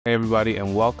Hey everybody,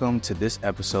 and welcome to this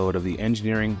episode of the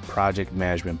Engineering Project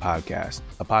Management Podcast,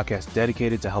 a podcast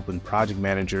dedicated to helping project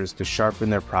managers to sharpen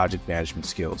their project management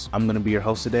skills. I'm going to be your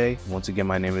host today. Once again,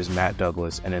 my name is Matt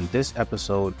Douglas, and in this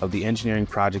episode of the Engineering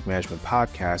Project Management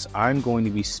Podcast, I'm going to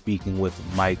be speaking with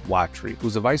Mike Watry,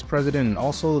 who's the Vice President and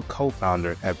also the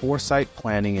co-founder at Foresight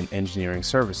Planning and Engineering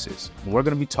Services. And we're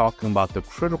going to be talking about the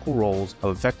critical roles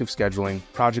of effective scheduling,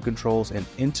 project controls, and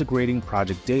integrating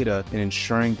project data in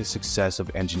ensuring the success of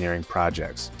engineering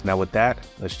projects. Now with that,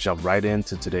 let's jump right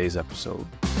into today's episode.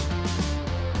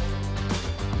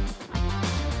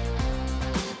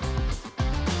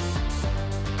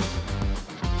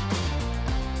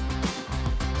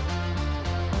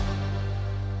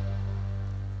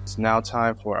 It's now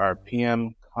time for our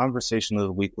PM Conversation of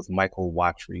the Week with Michael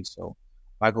Watry. So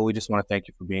Michael, we just want to thank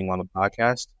you for being on the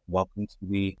podcast. Welcome to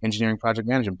the Engineering Project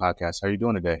Management Podcast. How are you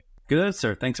doing today? Good,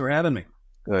 sir. Thanks for having me.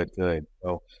 Good.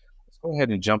 So go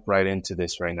ahead and jump right into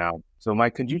this right now. So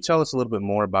Mike, could you tell us a little bit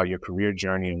more about your career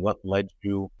journey and what led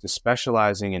you to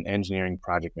specializing in engineering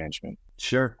project management?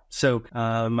 Sure. So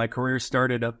my career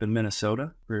started up in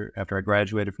Minnesota after I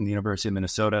graduated from the University of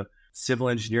Minnesota. Civil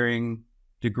engineering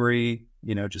degree,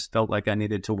 just felt like I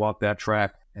needed to walk that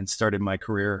track and started my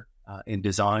career in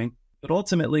design. But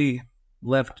ultimately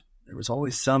there was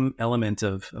always some element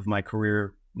of my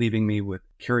career leaving me with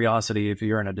curiosity. If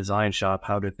you're in a design shop,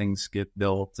 how do things get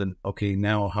built? And okay,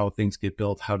 now how things get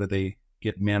built, how do they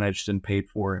get managed and paid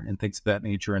for and things of that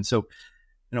nature? And so,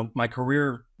 my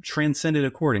career transcended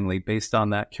accordingly based on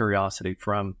that curiosity,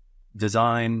 from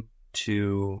design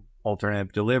to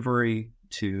alternative delivery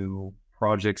to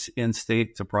projects in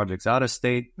state to projects out of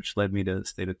state, which led me to the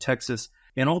state of Texas.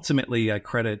 And ultimately, I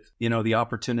credit, the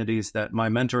opportunities that my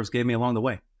mentors gave me along the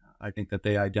way. I think that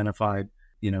they identified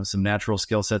some natural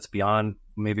skill sets beyond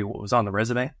maybe what was on the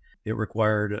resume. It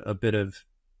required a bit of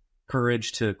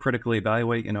courage to critically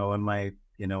evaluate, am I,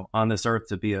 on this earth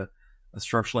to be a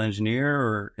structural engineer,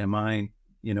 or am I,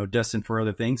 destined for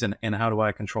other things? And how do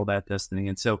I control that destiny?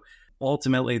 And so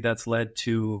ultimately that's led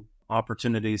to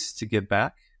opportunities to give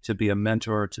back, to be a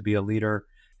mentor, to be a leader.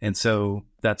 And so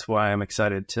that's why I'm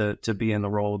excited to be in the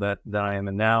role that I am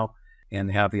in now, and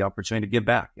have the opportunity to give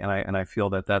back. And I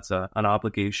feel that that's an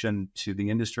obligation to the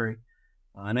industry.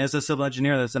 And as a civil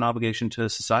engineer, that's an obligation to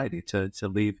society to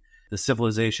leave the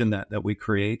civilization that we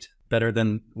create better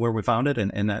than where we found it.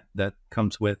 And that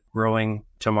comes with growing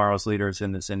tomorrow's leaders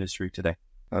in this industry today.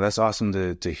 Oh, that's awesome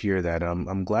to hear that.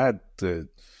 I'm glad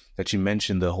that you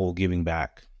mentioned the whole giving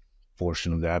back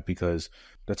portion of that, because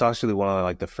that's actually one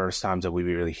of the first times that we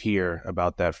really hear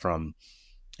about that from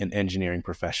an engineering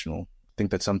professional. I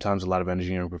think that sometimes a lot of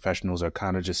engineering professionals are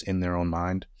kind of just in their own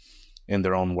mind, in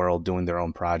their own world, doing their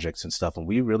own projects and stuff. And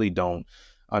we really don't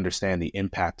understand the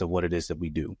impact of what it is that we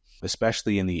do,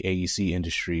 especially in the AEC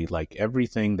industry. Like,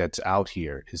 everything that's out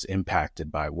here is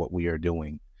impacted by what we are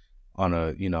doing on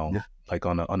a,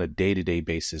 on a day-to-day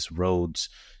basis. Roads,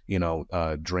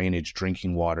 drainage,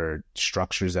 drinking water,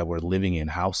 structures that we're living in,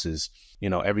 houses,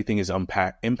 everything is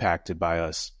impacted by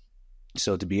us.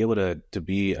 So to be able to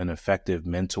be an effective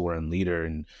mentor and leader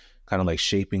and kind of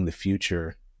shaping the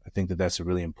future, I think that that's a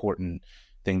really important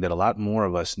thing that a lot more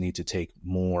of us need to take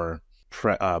more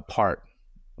of a part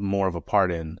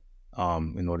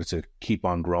in order to keep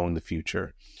on growing the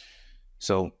future.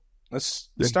 So let's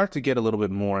start to get a little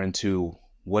bit more into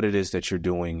what it is that you're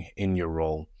doing in your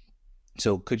role.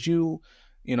 So could you,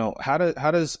 how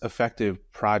does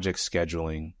effective project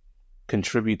scheduling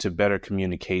contribute to better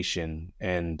communication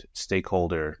and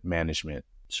stakeholder management?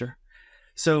 Sure.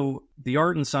 So the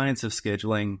art and science of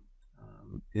scheduling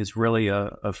is really a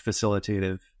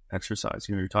facilitative exercise.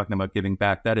 You're talking about giving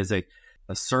back. That is a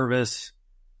service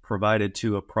provided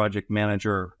to a project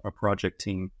manager, a project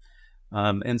team.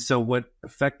 And so what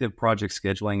effective project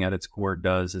scheduling at its core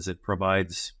does is it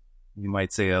provides, you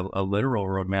might say, a literal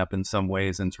roadmap in some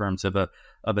ways, in terms of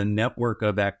a network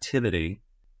of activity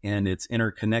and its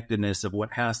interconnectedness of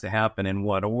what has to happen in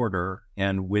what order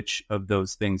and which of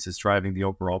those things is driving the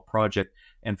overall project,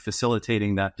 and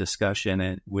facilitating that discussion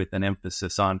and with an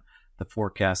emphasis on the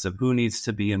forecast of who needs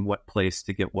to be in what place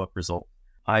to get what result.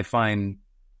 I find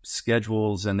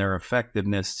schedules and their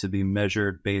effectiveness to be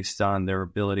measured based on their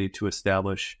ability to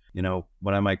establish,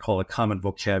 what I might call a common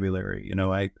vocabulary.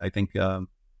 I think,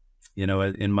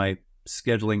 in my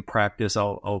scheduling practice,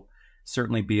 I'll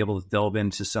certainly be able to delve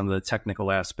into some of the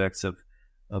technical aspects of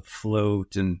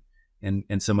float and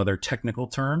some other technical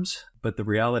terms. But the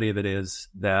reality of it is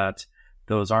that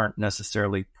those aren't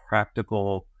necessarily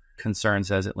practical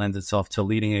concerns as it lends itself to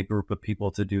leading a group of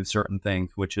people to do certain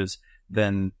things, which is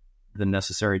then the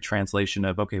necessary translation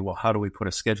of, okay, well, how do we put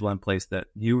a schedule in place that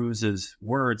uses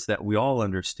words that we all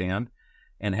understand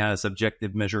and has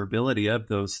objective measurability of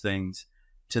those things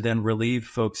to then relieve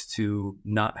folks to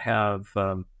not have,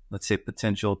 let's say,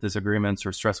 potential disagreements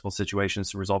or stressful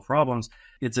situations to resolve problems.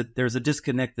 There's a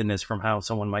disconnectedness from how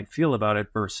someone might feel about it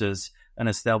versus an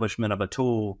establishment of a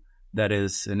tool that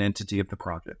is an entity of the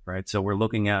project, right? So we're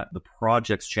looking at the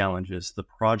project's challenges, the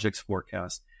project's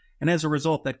forecast. And as a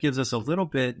result, that gives us a little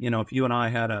bit, if you and I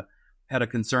had a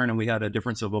concern and we had a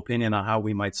difference of opinion on how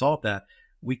we might solve that,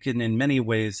 we can in many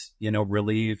ways,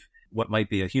 relieve what might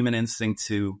be a human instinct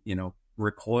to,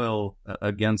 recoil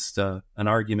against an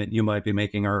argument you might be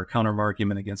making or a counter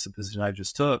argument against the position I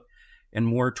just took, and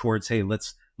more towards, hey,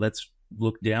 let's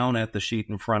look down at the sheet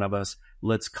in front of us.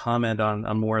 Let's comment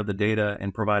on more of the data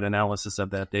and provide analysis of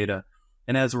that data.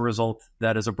 And as a result,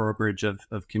 that is a brokerage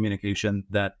of communication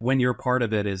that when you're part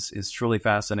of it is truly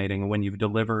fascinating. When you've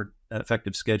delivered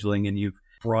effective scheduling and you've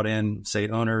brought in, say,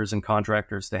 owners and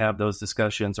contractors to have those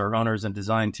discussions, or owners and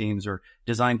design teams, or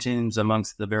design teams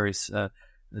amongst the various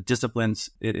disciplines,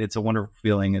 it's a wonderful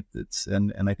feeling.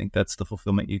 And I think that's the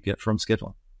fulfillment you get from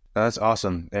scheduling. That's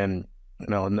awesome. And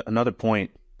another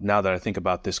point, now that I think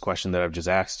about this question that I've just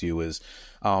asked you, is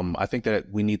I think that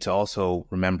we need to also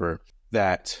remember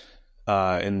that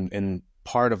in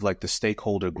part of like the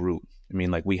stakeholder group,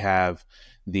 we have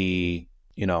the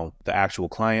actual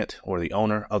client or the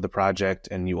owner of the project,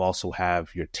 and you also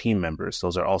have your team members.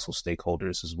 Those are also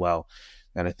stakeholders as well.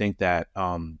 And I think that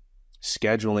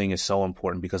scheduling is so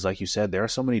important because, like you said, there are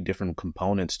so many different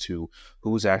components to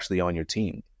who's actually on your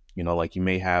team. You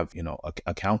may have,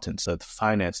 accountants, the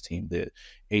finance team, the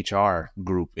HR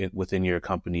group within your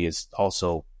company is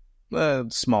also a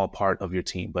small part of your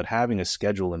team. But having a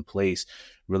schedule in place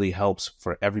really helps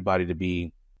for everybody to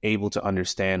be able to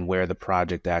understand where the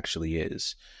project actually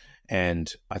is.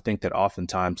 And I think that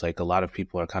oftentimes, a lot of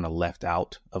people are kind of left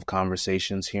out of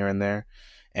conversations here and there.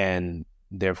 And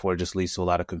therefore, it just leads to a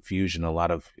lot of confusion, a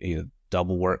lot of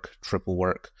double work, triple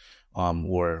work,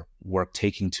 or work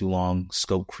taking too long,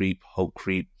 scope creep, hope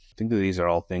creep. I think that these are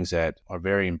all things that are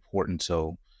very important.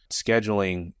 So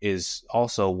scheduling is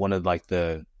also one of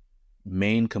the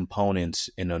main components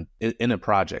in a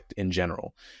project in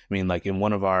general. In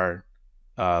one of our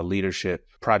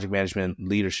project management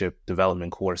leadership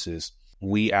development courses,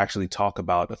 we actually talk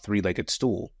about a three-legged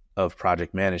stool of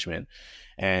project management.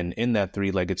 And in that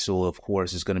three-legged stool, of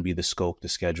course, is going to be the scope, the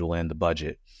schedule, and the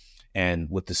budget. And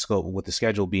with the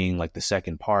schedule being the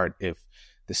second part, if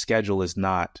the schedule is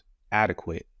not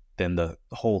adequate, then the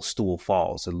whole stool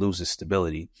falls, it loses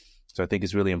stability. So I think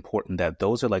it's really important that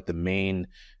those are the main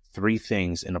three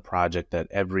things in a project that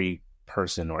every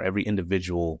person or every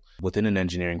individual within an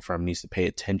engineering firm needs to pay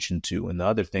attention to. And the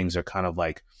other things are kind of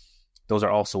those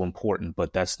are also important,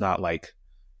 but that's not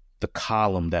the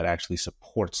column that actually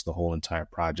supports the whole entire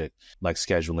project like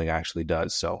scheduling actually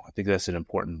does. So I think that's an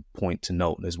important point to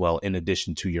note as well, in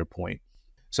addition to your point.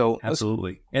 So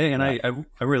absolutely. And I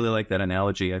really like that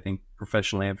analogy. I think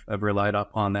professionally I've relied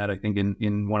upon that. I think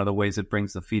in one of the ways it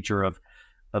brings the feature of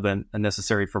a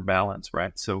necessary for balance,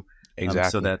 right? So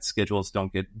exactly. So that schedules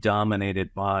don't get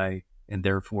dominated by, and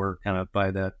therefore kind of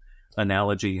by that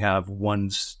analogy, have one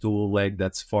stool leg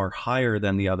that's far higher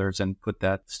than the others and put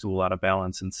that stool out of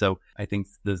balance. And so I think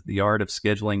the art of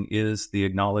scheduling is the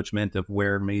acknowledgement of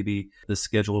where maybe the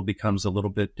schedule becomes a little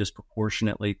bit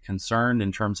disproportionately concerned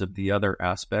in terms of the other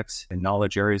aspects and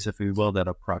knowledge areas, if you will, that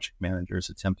a project manager is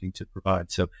attempting to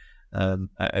provide. So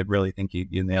I really think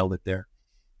you nailed it there.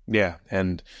 Yeah.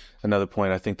 And another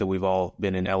point, I think that we've all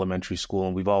been in elementary school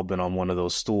and we've all been on one of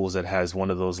those stools that has one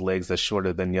of those legs that's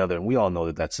shorter than the other. And we all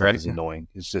know that stuff is annoying.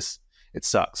 It's just, it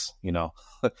sucks,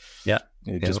 Yeah.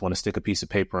 You just want to stick a piece of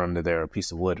paper under there, a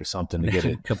piece of wood or something to get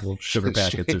it. A couple of sugar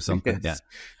packets or something. Yes,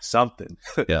 yeah. Something.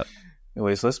 Yeah.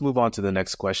 Anyways, let's move on to the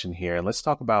next question here. And let's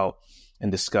talk about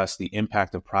and discuss the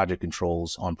impact of project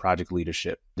controls on project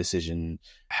leadership decision.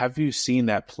 Have you seen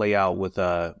that play out with,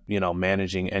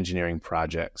 managing engineering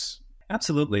projects?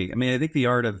 Absolutely. I think the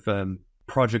art of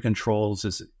project controls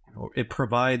is it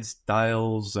provides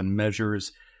dials and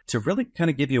measures to really kind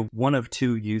of give you one of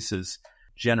two uses.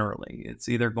 Generally, it's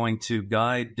either going to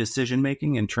guide decision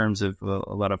making in terms of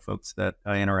a lot of folks that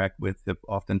I interact with have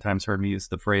oftentimes heard me use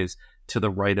the phrase to the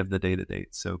right of the data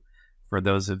date. So for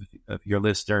those of your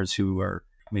listeners who are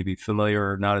maybe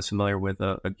familiar or not as familiar with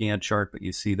a Gantt chart, but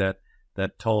you see that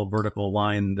tall vertical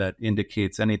line that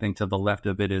indicates anything to the left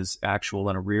of it is actual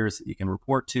and arrears that you can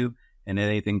report to, and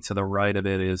anything to the right of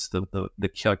it is the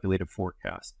calculated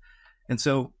forecast. And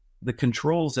so the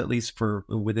controls, at least for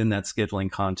within that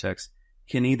scheduling context,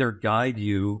 can either guide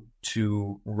you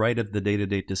to right of the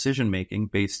day-to-day decision-making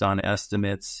based on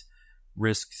estimates,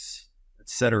 risks,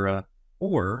 etc.,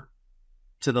 or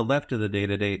to the left of the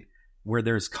day-to-day where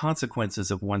there's consequences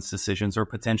of one's decisions or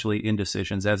potentially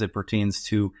indecisions as it pertains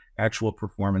to actual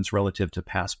performance relative to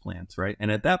past plans, right?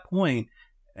 And at that point,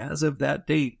 as of that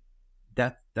date,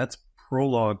 that's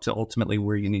prologue to ultimately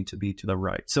where you need to be to the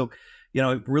right. So,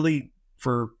 it really,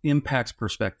 for impact's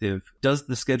perspective, does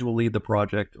the schedule lead the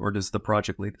project or does the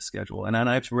project lead the schedule? And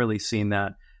I've really seen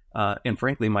that. And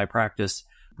frankly, my practice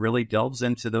really delves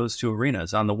into those two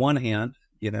arenas. On the one hand,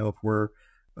 if we're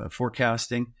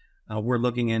forecasting, we're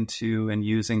looking into and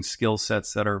using skill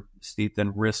sets that are steeped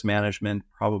in risk management,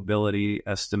 probability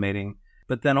estimating,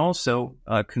 but then also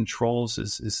controls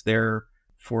is there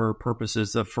for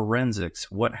purposes of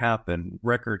forensics, what happened,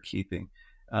 record keeping,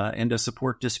 and to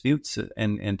support disputes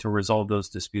and to resolve those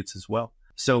disputes as well.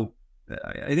 So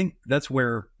I think that's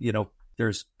where,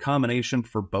 there's combination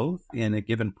for both in a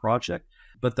given project,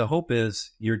 but the hope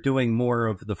is you're doing more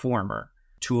of the former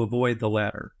to avoid the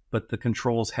latter, but the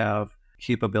controls have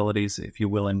capabilities, if you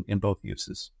will, in both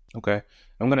uses. Okay.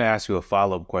 I'm going to ask you a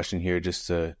follow-up question here just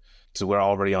to we're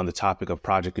already on the topic of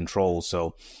project controls.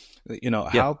 So,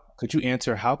 how could you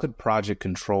answer, how could project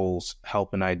controls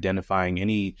help in identifying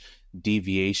any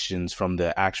deviations from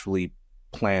the actually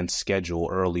planned schedule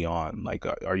early on? Like,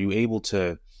 are you able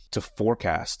to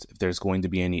forecast if there's going to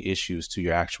be any issues to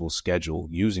your actual schedule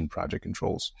using project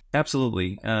controls?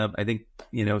 Absolutely. I think,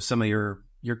 some of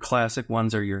your classic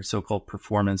ones are your so-called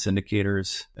performance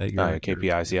indicators, your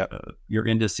KPIs, your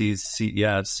indices.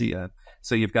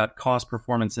 So you've got cost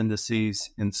performance indices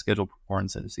and schedule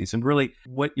performance indices. And really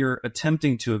what you're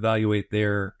attempting to evaluate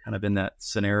there, kind of in that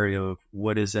scenario of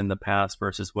what is in the past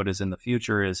versus what is in the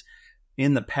future, is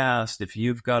in the past, if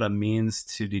you've got a means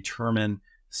to determine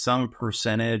some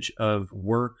percentage of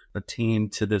work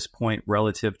attained to this point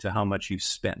relative to how much you've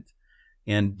spent,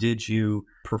 and did you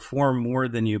perform more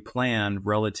than you planned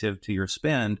relative to your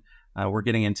spend? We're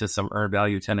getting into some earned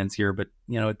value tenets here, but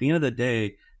at the end of the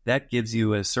day, that gives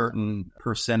you a certain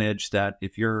percentage that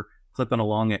if you're clipping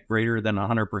along at greater than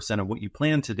 100% of what you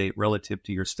planned to date relative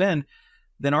to your spend,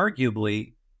 then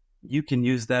arguably you can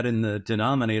use that in the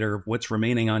denominator of what's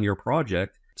remaining on your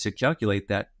project to calculate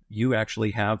that you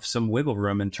actually have some wiggle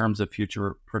room in terms of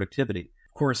future productivity.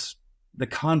 Of course, the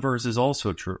converse is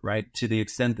also true, right? To the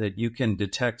extent that you can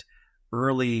detect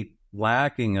early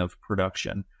lacking of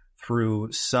production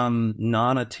through some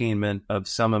non-attainment of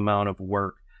some amount of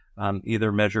work,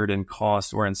 either measured in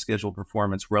cost or in scheduled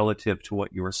performance relative to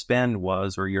what your spend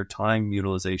was or your time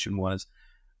utilization was,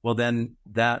 well, then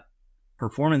that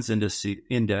performance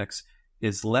index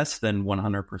is less than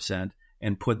 100%,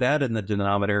 and put that in the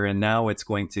denominator, and now it's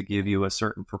going to give you a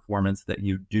certain performance that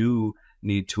you do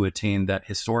need to attain that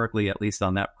historically, at least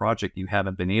on that project, you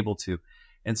haven't been able to.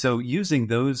 And so using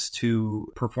those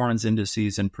two performance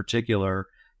indices in particular,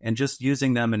 and just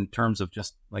using them in terms of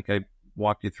just like I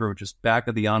walked you through, just back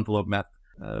of the envelope method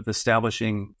of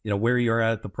establishing, where you're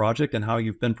at the project and how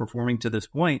you've been performing to this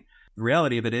point. The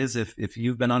reality of it is if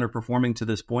you've been underperforming to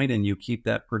this point and you keep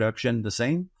that production the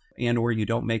same, and or you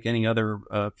don't make any other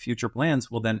future plans,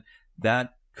 well, then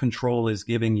that control is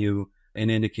giving you an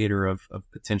indicator of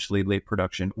potentially late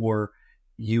production. Or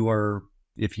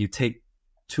if you take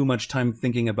too much time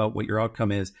thinking about what your outcome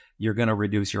is, you're going to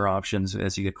reduce your options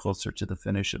as you get closer to the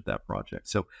finish of that project.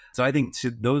 So I think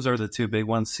those are the two big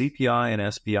ones. CPI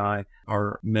and SPI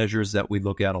are measures that we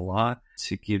look at a lot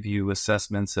to give you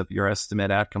assessments of your estimate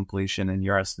at completion and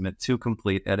your estimate to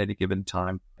complete at any given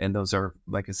time. And those are,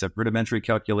 like I said, rudimentary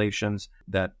calculations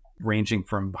that ranging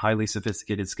from highly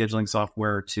sophisticated scheduling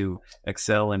software to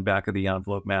Excel and back of the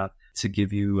envelope math to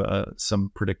give you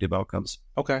some predictive outcomes.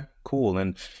 Okay, cool.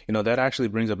 And, that actually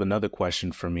brings up another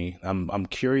question for me. I'm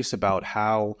curious about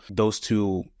how those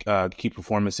two key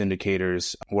performance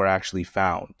indicators were actually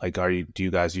found. Like, do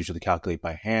you guys usually calculate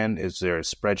by hand? Is there a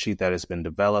spreadsheet that has been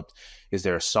developed? Is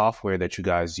there a software that you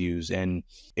guys use? And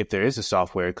if there is a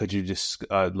software, could you just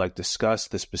discuss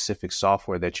the specific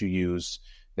software that you use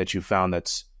that you found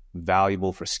that's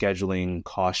valuable for scheduling,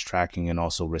 cost tracking, and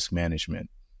also risk management?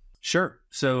 Sure.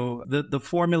 So the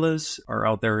formulas are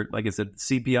out there. Like I said,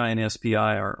 CPI and SPI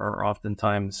are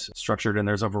oftentimes structured, and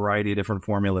there's a variety of different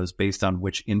formulas based on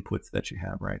which inputs that you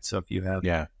have, right? So if you have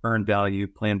earned value,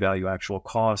 planned value, actual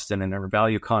cost, and in a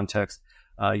value context,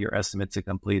 your estimate to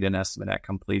complete and estimate at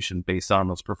completion based on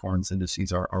those performance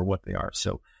indices are what they are.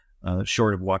 So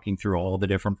short of walking through all the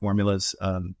different formulas,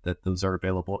 that those are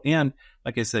available. And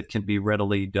like I said, can be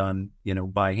readily done,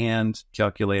 by hand,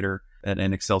 calculator, and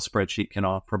an Excel spreadsheet can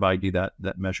provide you that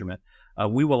measurement.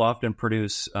 We will often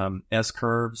produce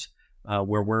S-curves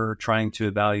where we're trying to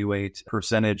evaluate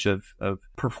percentage of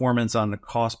performance on the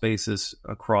cost basis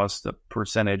across the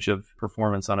percentage of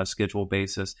performance on a schedule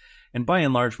basis. And by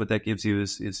and large, what that gives you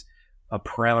is a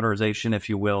parameterization, if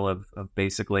you will, of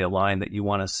basically a line that you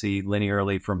want to see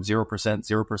linearly from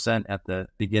 0% at the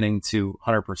beginning to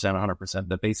 100%, 100%.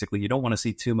 But basically, you don't want to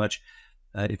see too much,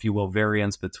 if you will,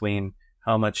 variance between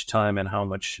how much time and how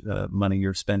much money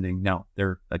you're spending. Now,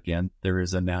 there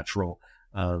is a natural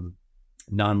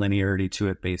nonlinearity to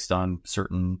it based on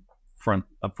certain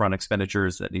upfront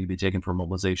expenditures that need to be taken for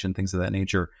mobilization, things of that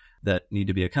nature that need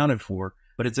to be accounted for.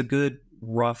 But it's a good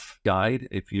rough guide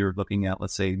if you're looking at,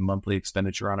 let's say, monthly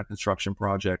expenditure on a construction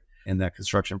project, and that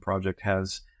construction project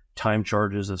has time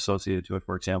charges associated to it,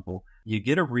 for example. You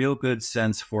get a real good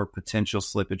sense for potential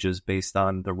slippages based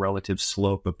on the relative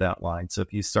slope of that line. So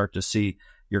if you start to see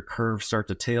your curve start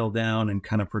to tail down and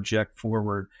kind of project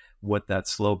forward what that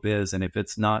slope is, and if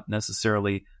it's not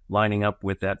necessarily lining up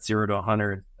with that 0 to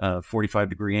 100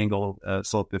 45-degree angle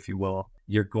slope, if you will,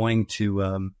 you're going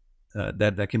to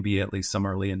that can be at least some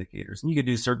early indicators. And you could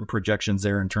do certain projections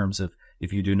there in terms of,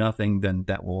 if you do nothing, then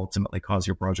that will ultimately cause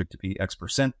your project to be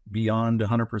X% beyond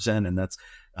 100%,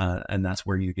 and that's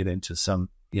where you get into some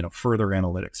further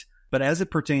analytics. But as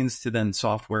it pertains to then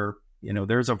software,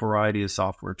 there's a variety of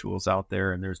software tools out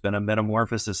there, and there's been a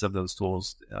metamorphosis of those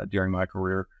tools during my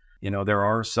career. There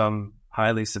are some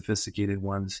highly sophisticated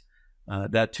ones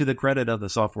that, to the credit of the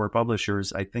software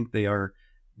publishers, I think they are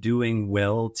doing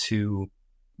well to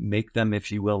make them,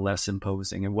 if you will, less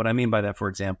imposing. And what I mean by that, for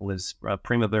example, is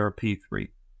Primavera P3.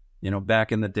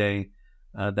 Back in the day,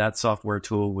 that software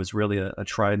tool was really a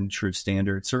tried and true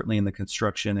standard, certainly in the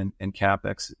construction and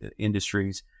CapEx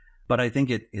industries. But I think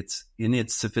it's in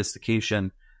its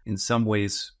sophistication, in some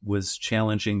ways, was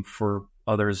challenging for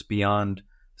others beyond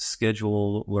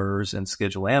schedulers and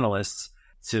schedule analysts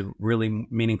to really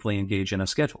meaningfully engage in a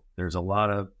schedule. There's a lot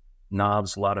of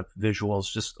knobs, a lot of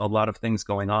visuals, just a lot of things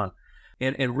going on.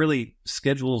 And really,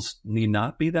 schedules need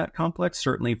not be that complex.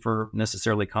 Certainly for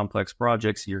necessarily complex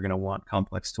projects, you're going to want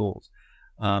complex tools.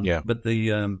 But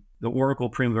the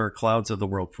Oracle Primavera Clouds of the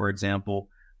world, for example,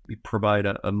 provide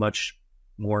a much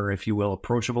more, if you will,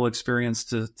 approachable experience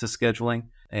to scheduling.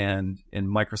 And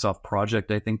Microsoft Project,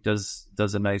 I think, does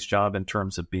a nice job in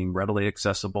terms of being readily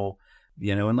accessible.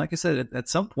 And like I said, at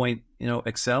some point,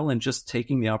 Excel and just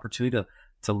taking the opportunity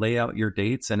to lay out your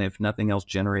dates, and if nothing else,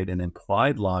 generate an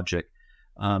implied logic.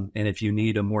 And if you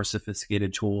need a more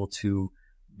sophisticated tool to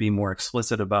be more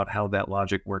explicit about how that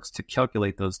logic works to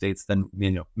calculate those dates, then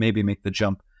maybe make the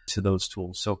jump to those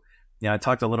tools. So I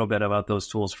talked a little bit about those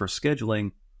tools for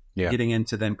scheduling. Getting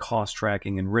into then cost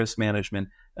tracking and risk management.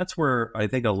 That's where I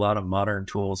think a lot of modern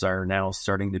tools are now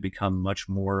starting to become much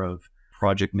more of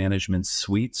project management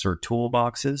suites or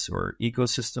toolboxes or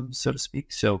ecosystems, so to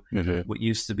speak. So what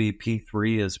used to be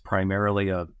P3 is primarily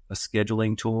a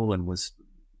scheduling tool and was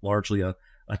largely a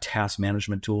task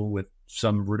management tool with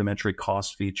some rudimentary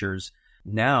cost features,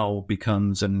 now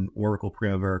becomes an Oracle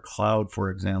Primavera Cloud, for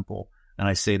example. And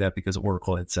I say that because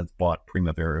Oracle had since bought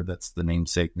Primavera. That's the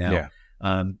namesake now.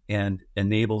 And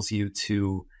enables you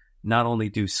to not only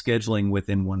do scheduling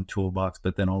within one toolbox,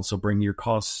 but then also bring your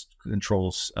cost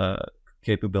controls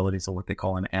capabilities, or what they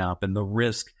call an app, and the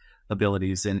risk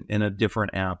abilities in a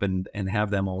different app, and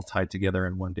have them all tied together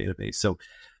in one database. So,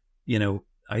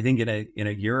 I think in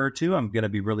a year or two, I'm going to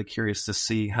be really curious to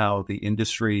see how the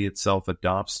industry itself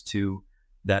adopts to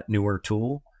that newer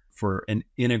tool for an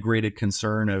integrated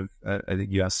concern of, I think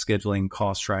you asked, scheduling,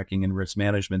 cost tracking, and risk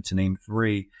management, to name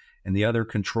three, and the other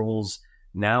controls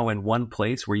now in one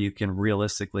place where you can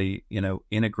realistically,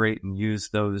 integrate and use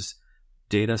those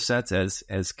data sets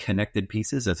as connected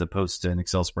pieces, as opposed to an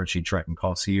Excel spreadsheet tracking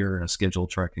costs here and a schedule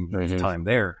tracking time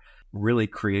there. Really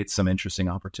creates some interesting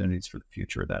opportunities for the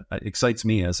future that excites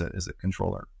me as a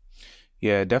controller.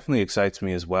 Yeah, it definitely excites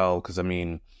me as well, because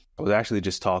I was actually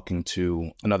just talking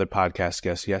to another podcast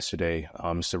guest yesterday,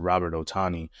 Mr. Robert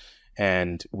Otani,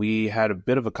 and we had a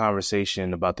bit of a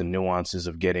conversation about the nuances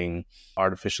of getting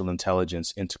artificial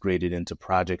intelligence integrated into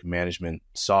project management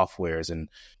softwares, and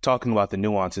talking about the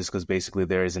nuances, because basically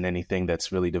there isn't anything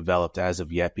that's really developed as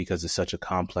of yet because it's such a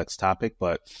complex topic.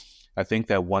 But I think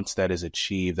that once that is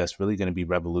achieved, that's really going to be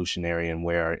revolutionary in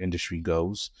where our industry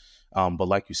goes. But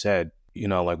like you said,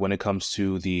 like when it comes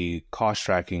to the cost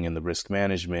tracking and the risk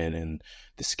management and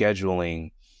the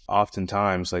scheduling,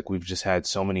 oftentimes, like, we've just had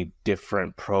so many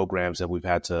different programs that we've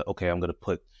had to, I'm going to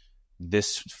put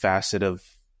this facet of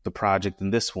the project in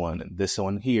this one, and this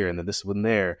one here, and then this one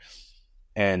there.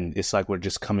 And it's like we're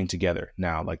just coming together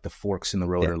now, like the forks in the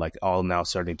road are like all now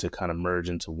starting to kind of merge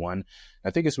into one.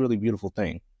 I think it's a really beautiful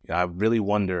thing. I really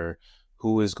wonder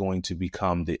who is going to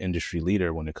become the industry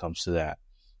leader when it comes to that,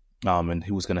 and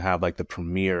who's going to have like the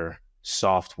premier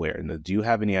software. And do you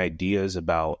have any ideas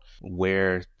about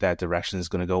where that direction is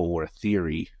going to go, or a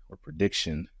theory or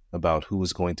prediction about who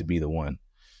is going to be the one?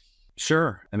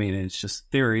 Sure. I mean, it's just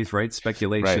theories, right?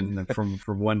 Speculation Right. from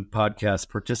one podcast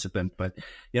participant. But,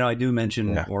 I do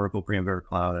mention Oracle Primavera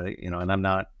Cloud, and I'm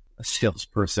not a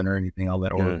salesperson or anything. I'll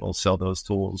let Oracle sell those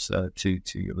tools to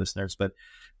your listeners.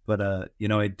 But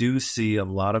I do see a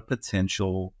lot of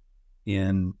potential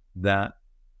in that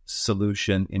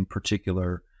solution in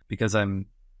particular, because I'm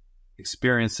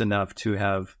experienced enough to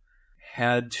have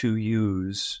had to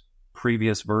use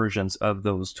previous versions of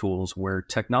those tools where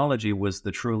technology was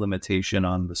the true limitation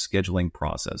on the scheduling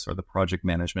process or the project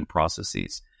management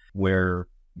processes, where,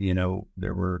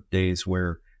 there were days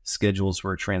where schedules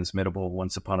were transmittable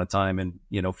once upon a time in,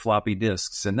 floppy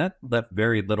disks. And that left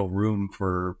very little room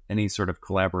for any sort of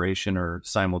collaboration or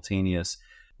simultaneous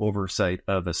oversight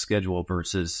of a schedule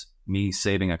versus me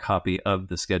saving a copy of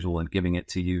the schedule and giving it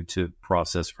to you to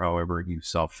process for however you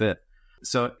saw fit.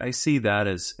 So I see that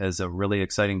as a really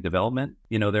exciting development.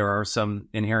 There are some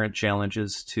inherent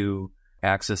challenges to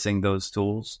accessing those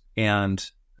tools. And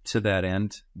to that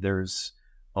end, there's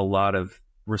a lot of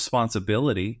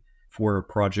responsibility for a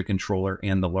project controller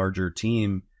and the larger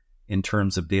team in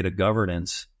terms of data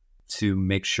governance to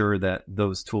make sure that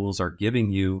those tools are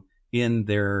giving you, in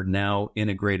their now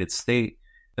integrated state,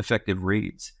 effective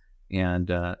reads. And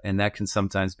that can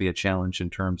sometimes be a challenge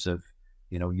in terms of,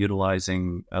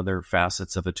 utilizing other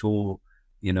facets of a tool.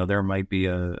 There might be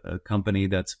a company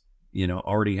that's,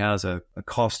 already has a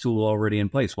cost tool already in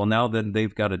place. Well, now then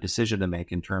they've got a decision to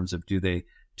make in terms of do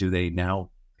they now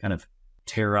kind of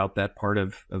tear out that part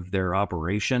of their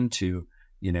operation to,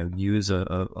 use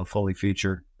a fully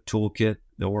featured toolkit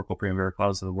the Oracle Primavera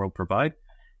Clouds of the world provide.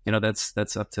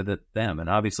 That's up to them. And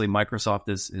obviously Microsoft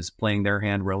is playing their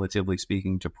hand, relatively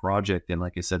speaking, to project. And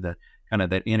like I said, that kind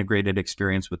of that integrated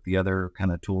experience with the other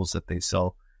kind of tools that they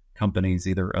sell companies,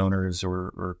 either owners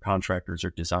or contractors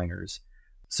or designers.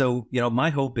 So, my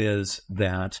hope is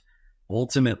that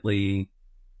ultimately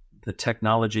the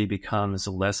technology becomes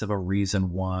less of a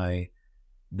reason why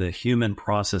the human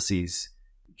processes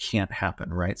can't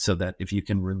happen, right? So that if you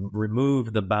can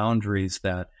remove the boundaries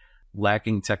that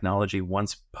lacking technology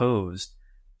once posed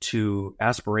to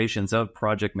aspirations of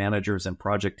project managers and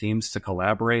project teams to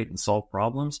collaborate and solve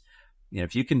problems,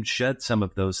 if you can shed some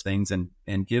of those things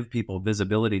and give people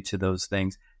visibility to those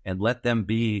things and let them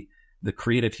be the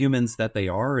creative humans that they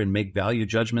are and make value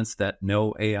judgments that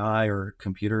no AI or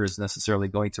computer is necessarily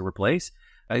going to replace,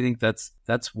 I think that's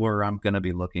where I'm going to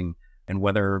be looking. And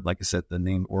whether, like I said, the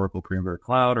name Oracle Primavera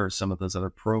Cloud or some of those other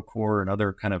Procore and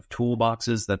other kind of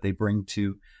toolboxes that they bring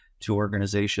to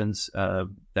organizations,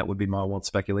 that would be my wild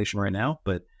speculation right now.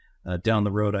 But down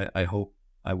the road,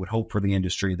 I would hope for the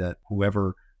industry that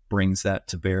whoever brings that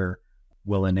to bear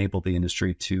will enable the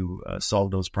industry to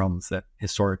solve those problems that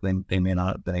historically they may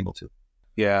not have been able to.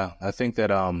 Yeah, I think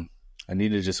that I need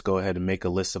to just go ahead and make a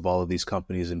list of all of these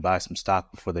companies and buy some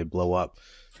stock before they blow up.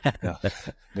 Yeah,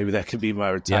 maybe that could be my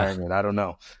retirement. Yeah. I don't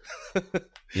know.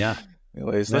 Yeah.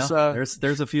 Anyways, there's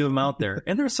a few of them out there,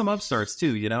 and there's some upstarts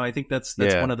too. I think that's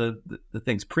one of the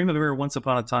things. Primavera once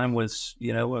upon a time was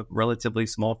a relatively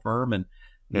small firm, and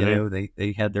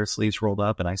they had their sleeves rolled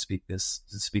up. And I speak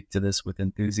to this with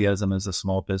enthusiasm as a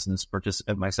small business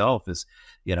participant myself. Is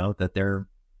that they're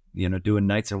doing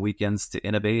nights and weekends to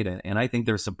innovate, and I think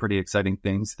there's some pretty exciting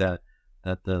things that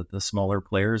the smaller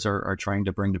players are trying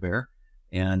to bring to bear,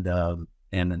 and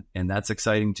that's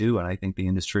exciting too. And I think the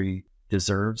industry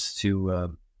deserves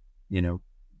to,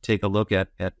 take a look at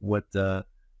what the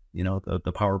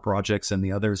power projects and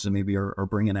the others maybe are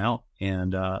bringing out,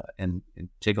 and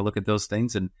take a look at those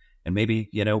things. And maybe,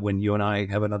 when you and I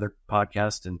have another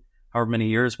podcast in however many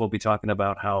years, we'll be talking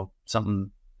about how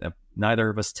something that neither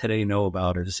of us today know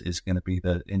about is going to be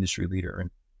the industry leader.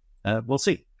 And we'll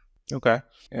see. Okay.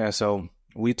 Yeah. So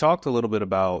we talked a little bit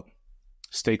about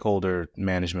stakeholder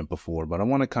management before, but I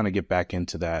want to kind of get back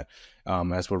into that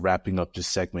as we're wrapping up this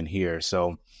segment here.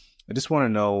 So I just want to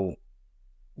know,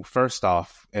 first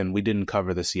off, and we didn't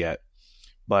cover this yet,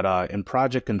 but in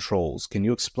project controls, can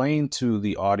you explain to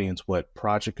the audience what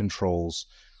project controls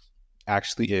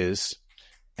actually is?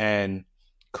 And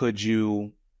could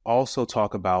you also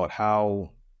talk about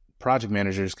how project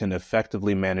managers can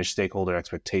effectively manage stakeholder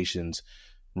expectations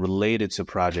related to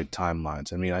project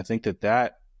timelines? I mean, I think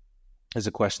that is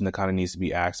a question that kind of needs to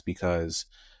be asked, because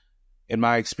in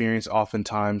my experience,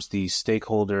 oftentimes the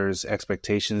stakeholders'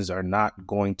 expectations are not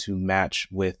going to match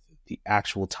with the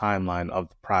actual timeline of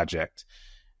the project.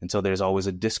 And so there's always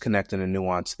a disconnect and a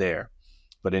nuance there.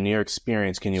 But in your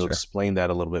experience, can you Sure. explain that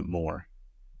a little bit more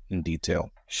in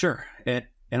detail? Sure. And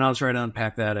I'll try to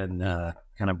unpack that and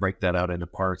kind of break that out into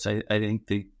parts. I think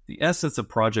the essence of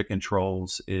project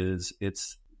controls is,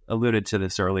 it's alluded to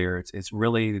this earlier, it's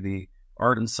really the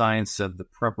art and science of the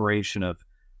preparation of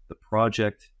the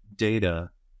project data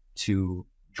to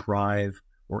drive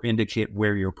or indicate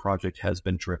where your project has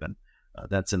been driven.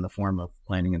 That's in the form of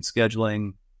planning and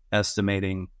scheduling,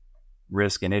 estimating,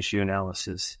 risk and issue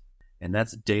analysis, and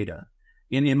that's data.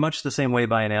 In much the same way,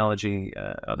 by analogy,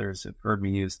 others have heard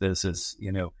me use this as,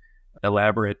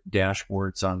 elaborate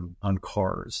dashboards on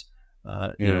cars.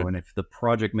 And if the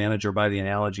project manager, by the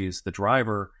analogy, is the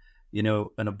driver,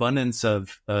 an abundance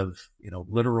of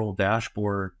literal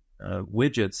dashboard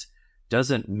widgets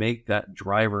doesn't make that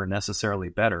driver necessarily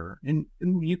better. And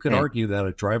you could argue that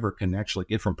a driver can actually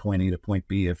get from point A to point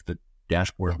B if the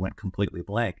dashboard went completely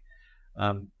blank.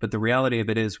 But the reality of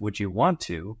it is, would you want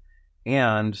to?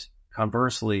 And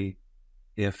conversely,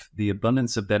 if the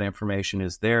abundance of that information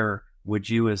is there, would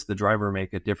you as the driver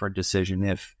make a different decision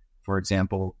if, for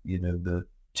example, the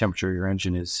temperature of your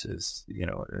engine is at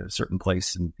a certain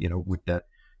place, and would that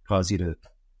cause you to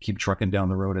keep trucking down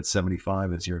the road at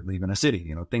 75 as you're leaving a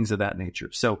city, things of that nature.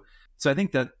 So I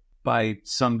think that by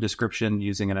some description,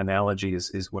 using an analogy,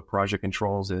 is what project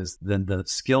controls is. Then the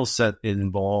skill set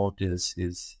involved is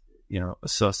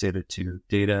associated to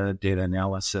data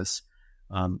analysis,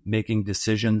 making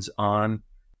decisions on,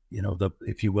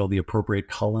 if you will, the appropriate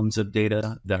columns of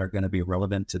data that are going to be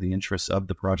relevant to the interests of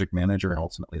the project manager and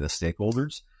ultimately the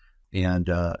stakeholders. And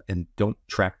don't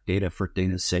track data for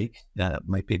data's sake. That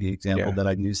might be the example that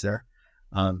I'd use there.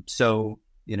 I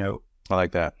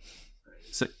like that.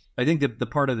 So I think that the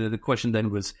part of the question then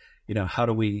was, how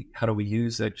do we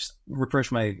use it? Just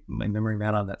refresh my memory,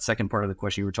 Matt, on that second part of the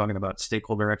question. You were talking about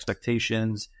stakeholder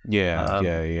expectations.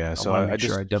 Yeah. So I make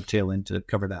sure I dovetail in to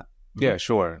cover that. Yeah,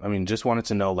 sure. I mean, just wanted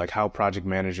to know how project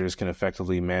managers can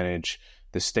effectively manage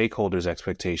the stakeholders'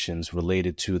 expectations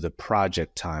related to the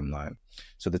project timeline.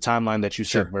 So the timeline that you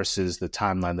set versus the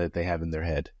timeline that they have in their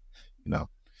head,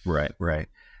 Right.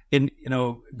 And,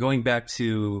 going back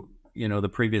to, the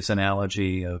previous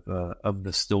analogy of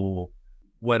the stool,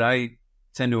 what I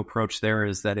tend to approach there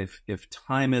is that if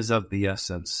time is of the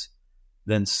essence,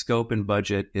 then scope and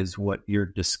budget is what you're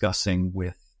discussing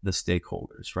with the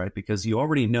stakeholders, right? Because you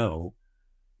already know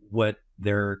what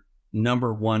their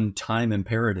number one time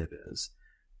imperative is.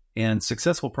 And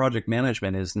successful project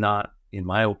management is not, in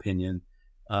my opinion,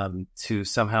 to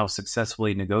somehow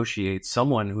successfully negotiate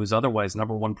someone whose otherwise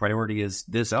number one priority is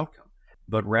this outcome,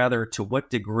 but rather to what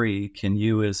degree can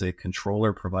you as a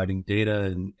controller providing data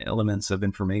and elements of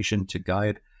information to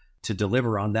guide to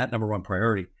deliver on that number one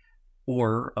priority,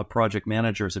 or a project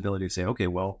manager's ability to say, okay,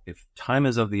 well, if time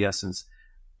is of the essence,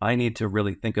 I need to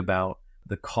really think about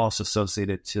the costs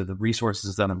associated to the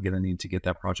resources that I'm going to need to get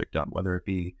that project done, whether it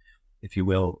be, if you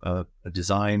will, a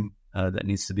design that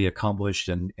needs to be accomplished,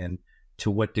 and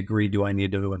to what degree do I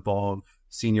need to involve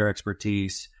senior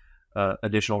expertise,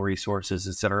 additional resources,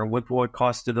 et cetera? What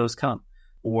costs do those come?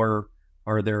 Or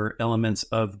are there elements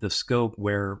of the scope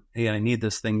where, hey, I need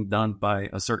this thing done by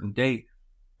a certain date?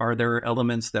 Are there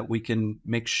elements that we can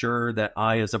make sure that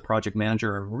I, as a project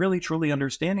manager, am really truly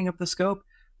understanding of the scope?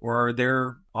 Or are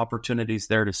there opportunities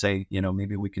there to say,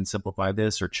 maybe we can simplify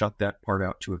this or chuck that part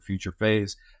out to a future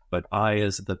phase, but I,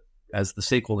 as the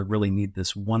stakeholder, really need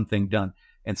this one thing done?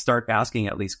 And start asking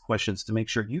at least questions to make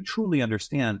sure you truly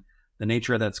understand the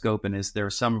nature of that scope. And is there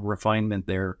some refinement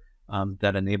there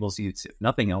that enables you to, if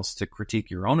nothing else, to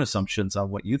critique your own assumptions on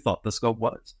what you thought the scope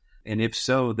was? And if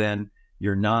so, then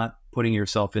you're not putting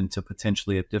yourself into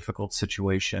potentially a difficult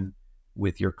situation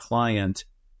with your client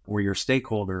or your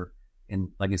stakeholder.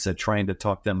 And like I said, trying to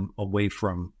talk them away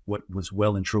from what was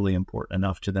well and truly important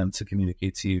enough to them to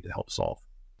communicate to you to help solve.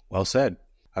 Well said.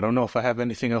 I don't know if I have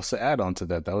anything else to add on to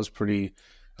that. That's pretty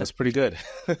good.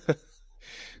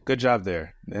 Good job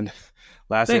there. And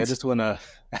lastly, Thanks. I just want to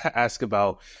ask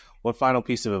about, what final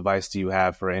piece of advice do you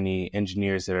have for any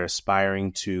engineers that are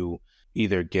aspiring to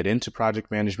either get into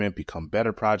project management, become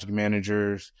better project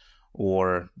managers,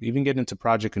 or even get into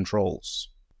project controls?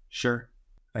 Sure.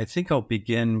 I think I'll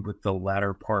begin with the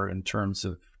latter part in terms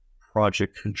of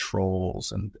project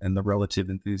controls and the relative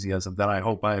enthusiasm that I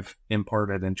hope I've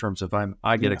imparted in terms of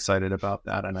I get excited about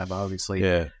that. And I've obviously,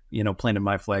 planted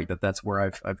my flag that that's where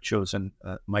I've chosen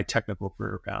my technical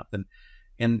career path.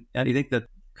 And I think that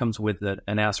comes with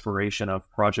an aspiration of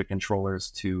project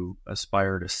controllers to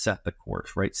aspire to set the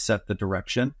course, right? Set the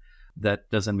direction.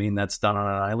 That doesn't mean that's done on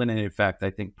an island. And in fact,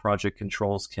 I think project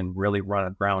controls can really run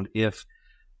aground if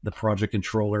the project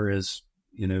controller is,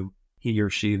 he or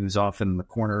she who's off in the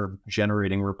corner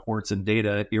generating reports and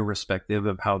data, irrespective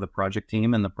of how the project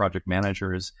team and the project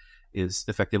manager is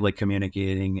effectively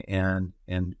communicating and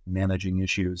managing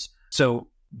issues. So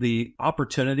the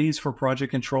opportunities for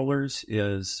project controllers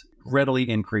is readily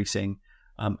increasing.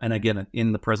 And again,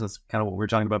 in the presence, kind of what we were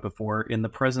talking about before, in the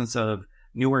presence of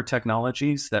newer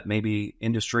technologies that maybe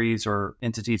industries or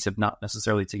entities have not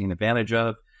necessarily taken advantage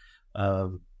of,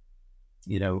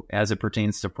 as it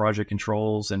pertains to project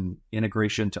controls and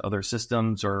integration to other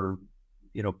systems or,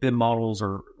 BIM models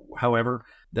or however,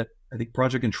 that I think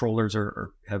project controllers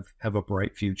have a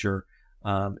bright future.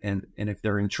 And if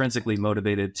they're intrinsically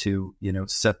motivated to,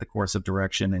 set the course of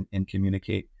direction and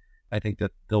communicate, I think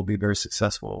that they'll be very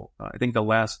successful. I think the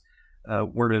last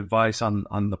word of advice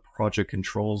on the project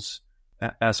controls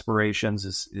aspirations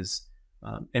is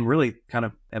and really kind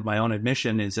of at my own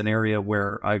admission is an area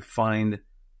where I find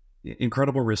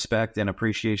incredible respect and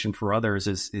appreciation for others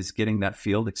is getting that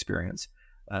field experience.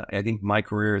 I think my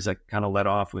career, as I kind of led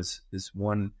off, is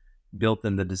one built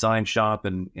in the design shop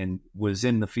and was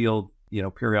in the field,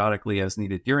 periodically as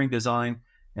needed during design,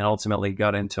 and ultimately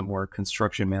got into more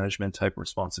construction management type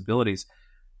responsibilities.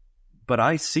 But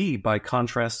I see, by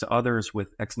contrast to others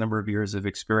with X number of years of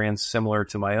experience similar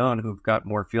to my own, who've got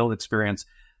more field experience,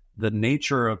 the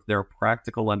nature of their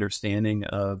practical understanding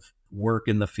of work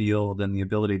in the field and the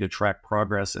ability to track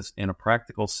progress in a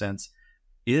practical sense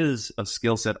is a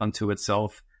skill set unto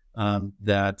itself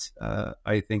that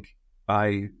I think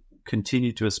I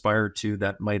continue to aspire to,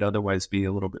 that might otherwise be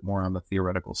a little bit more on the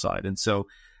theoretical side. And so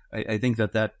I think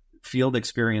that field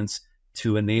experience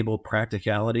to enable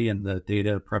practicality and the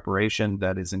data preparation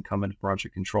that is incumbent in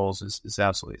project controls is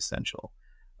absolutely essential.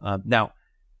 Now,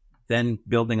 then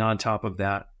building on top of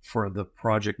that for the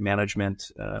project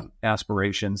management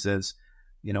aspirations is,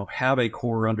 have a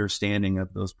core understanding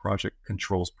of those project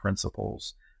controls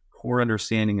principles, core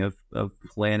understanding of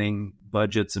planning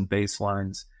budgets and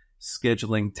baselines,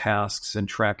 scheduling tasks and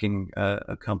tracking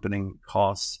accompanying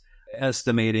costs,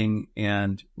 estimating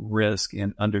and risk,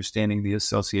 and understanding the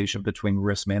association between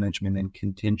risk management and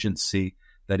contingency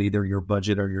that either your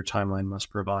budget or your timeline must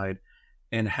provide,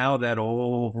 and how that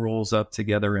all rolls up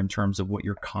together in terms of what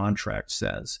your contract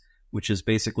says, which is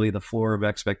basically the floor of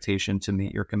expectation to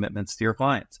meet your commitments to your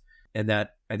clients. And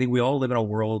that I think we all live in a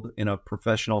world, in a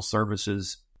professional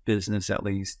services business at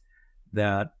least,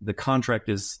 that the contract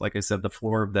is, like I said, the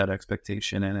floor of that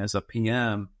expectation. And as a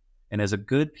PM, and as a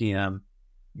good PM,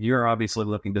 you're obviously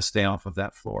looking to stay off of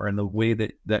that floor. And the way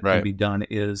that right. can be done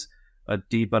is a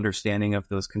deep understanding of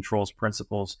those controls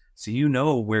principles. So you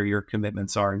know where your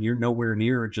commitments are, and you're nowhere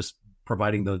near just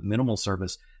providing the minimal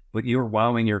service, but you're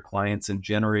wowing your clients and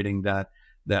generating that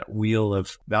wheel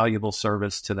of valuable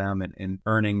service to them and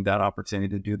earning that opportunity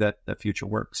to do that future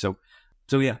work. So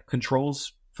yeah,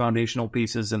 controls, foundational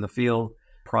pieces in the field,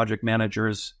 project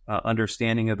managers,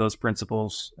 understanding of those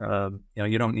principles.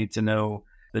 You don't need to know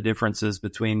the differences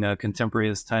between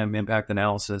contemporaneous time impact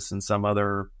analysis and some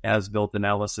other as-built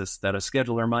analysis that a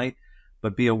scheduler might,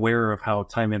 but be aware of how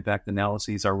time impact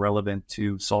analyses are relevant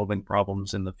to solving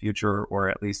problems in the future, or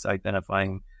at least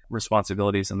identifying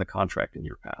responsibilities in the contract in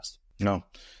your past. No,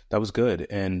 that was good.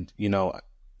 And,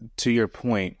 to your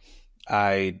point,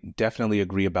 I definitely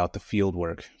agree about the field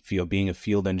work, being a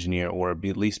field engineer, or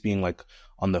at least being like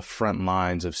on the front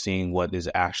lines of seeing what is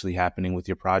actually happening with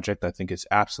your project. I think it's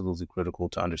absolutely critical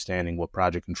to understanding what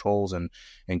project controls and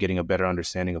getting a better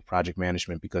understanding of project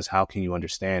management, because how can you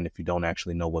understand if you don't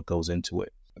actually know what goes into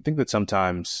it? I think that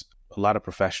sometimes a lot of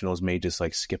professionals may just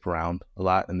like skip around a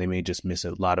lot, and they may just miss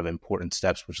a lot of important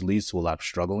steps, which leads to a lot of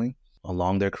struggling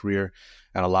along their career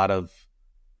and a lot of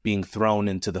being thrown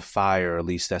into the fire. At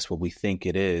least that's what we think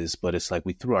it is, but it's like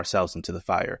we threw ourselves into the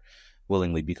fire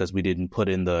willingly because we didn't put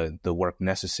in the work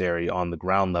necessary on the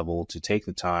ground level to take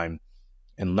the time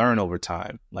and learn over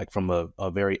time, like from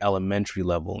a very elementary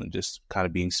level, and just kind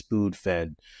of being spoon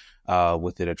fed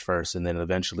with it at first, and then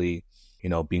eventually,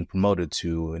 being promoted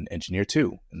to an engineer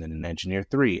 2, and then an engineer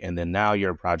 3, and then now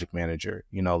you're a project manager,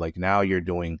 like now you're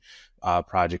doing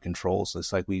project controls.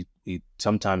 It's like we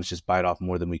sometimes just bite off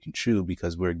more than we can chew,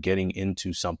 because we're getting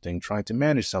into something, trying to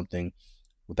manage something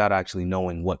without actually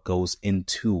knowing what goes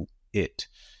into it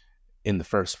in the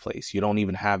first place. You don't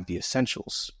even have the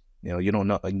essentials. You don't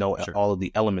know Sure. all of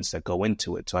the elements that go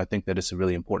into it. So I think that it's a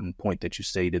really important point that you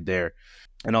stated there.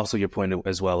 And also your point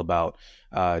as well about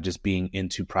just being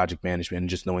into project management and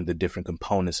just knowing the different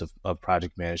components of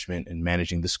project management, and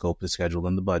managing the scope, the schedule,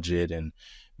 and the budget, and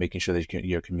making sure that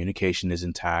your communication is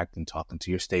intact, and talking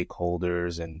to your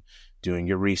stakeholders, and doing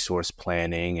your resource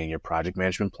planning and your project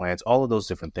management plans. All of those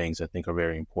different things I think are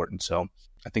very important. So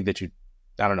I think that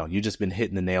I don't know, you've just been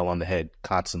hitting the nail on the head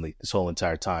constantly this whole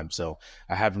entire time. So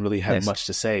I haven't really had much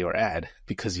to say or add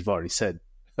because you've already said,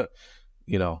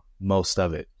 most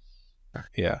of it.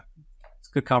 Yeah. It's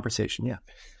a good conversation. Yeah.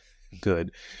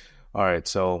 Good. All right.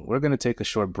 So we're going to take a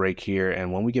short break here.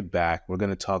 And when we get back, we're going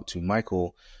to talk to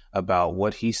Michael about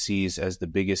what he sees as the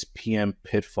biggest PM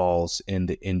pitfalls in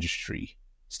the industry.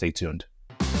 Stay tuned.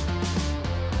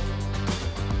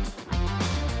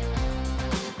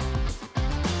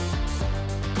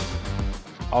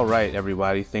 All right,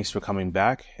 everybody. Thanks for coming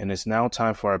back. And it's now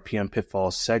time for our PM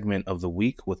Pitfalls segment of the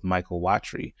week with Michael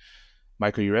Watry.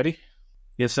 Mike, are you ready?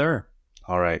 Yes, sir.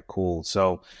 All right, cool.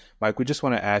 So, Mike, we just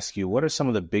want to ask you, what are some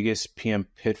of the biggest PM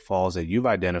pitfalls that you've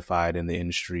identified in the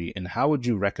industry, and how would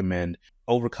you recommend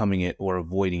overcoming it or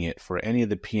avoiding it for any of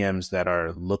the PMs that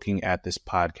are looking at this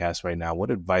podcast right now? What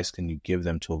advice can you give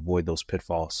them to avoid those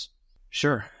pitfalls?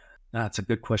 Sure. That's a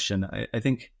good question. I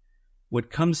think what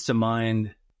comes to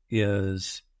mind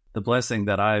is the blessing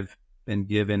that I've been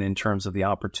given in terms of the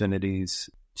opportunities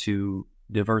to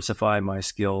diversify my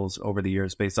skills over the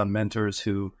years based on mentors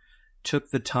who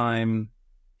took the time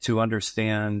to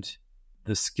understand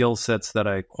the skill sets that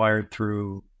I acquired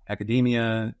through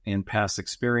academia and past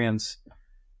experience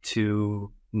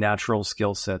to natural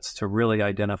skill sets to really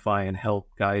identify and help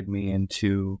guide me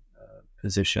into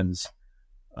positions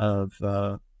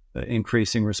of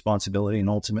increasing responsibility and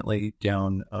ultimately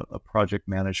down a project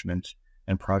management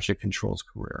and project controls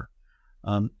career.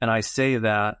 And I say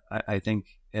that, I think,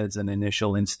 as an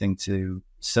initial instinct to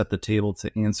set the table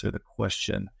to answer the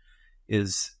question,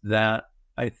 is that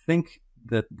I think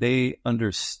that they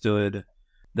understood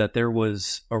that there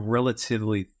was a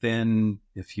relatively thin,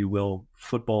 if you will,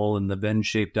 football in the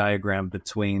Venn-shaped diagram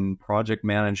between project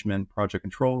management, project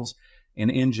controls, and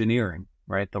engineering.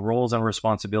 Right? The roles and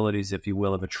responsibilities, if you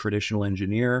will, of a traditional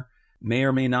engineer may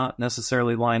or may not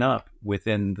necessarily line up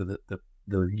within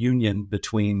the union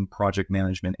between project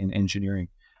management and engineering.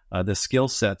 The skill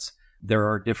sets, there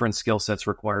are different skill sets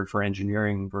required for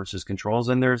engineering versus controls,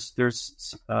 and there's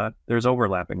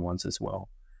overlapping ones as well.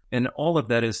 And all of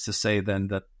that is to say then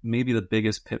that maybe the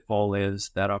biggest pitfall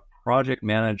is that a project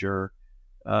manager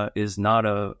is not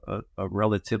a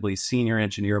relatively senior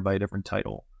engineer by a different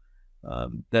title.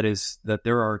 That is, that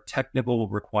there are technical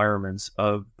requirements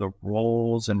of the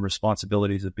roles and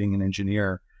responsibilities of being an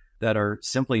engineer that are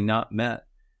simply not met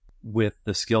with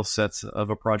the skill sets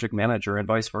of a project manager and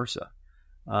vice versa.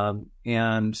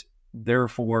 And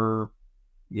therefore,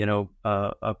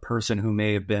 a person who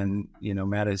may have been,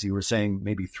 Matt, as you were saying,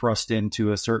 maybe thrust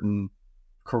into a certain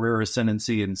career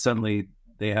ascendancy and suddenly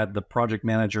they had the project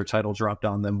manager title dropped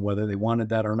on them, whether they wanted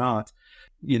that or not,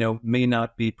 may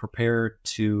not be prepared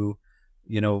to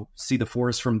see the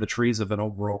forest from the trees of an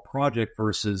overall project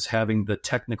versus having the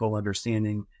technical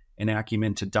understanding and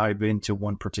acumen to dive into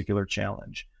one particular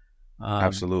challenge.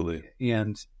 Absolutely.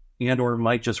 And or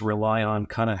might just rely on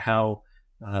kind of how,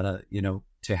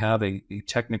 to have a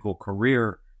technical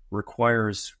career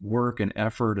requires work and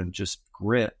effort and just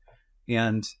grit.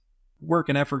 And work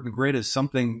and effort and grit is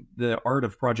something the art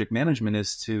of project management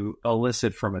is to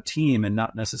elicit from a team and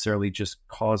not necessarily just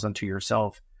cause unto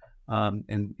yourself.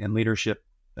 And leadership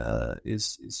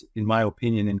is, in my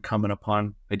opinion, incumbent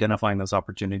upon identifying those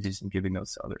opportunities and giving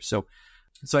those to others.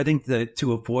 So I think that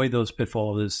to avoid those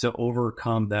pitfalls is to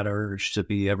overcome that urge to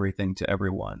be everything to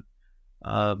everyone.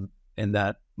 And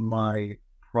that my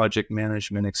project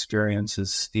management experience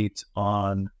is steeped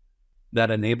on that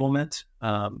enablement.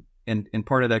 And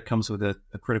part of that comes with a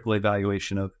critical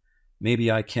evaluation of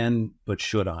maybe I can, but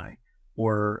should I?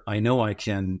 Or I know I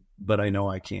can, but I know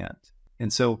I can't.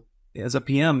 And so as a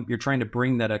PM, you're trying to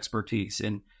bring that expertise.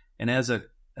 And as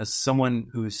someone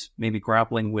who's maybe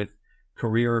grappling with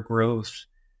career growth,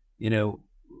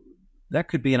 that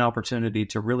could be an opportunity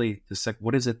to really dissect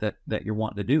what is it that you're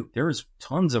wanting to do. There is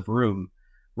tons of room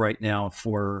right now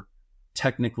for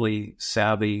technically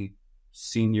savvy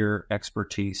senior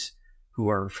expertise who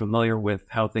are familiar with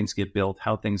how things get built,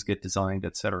 how things get designed,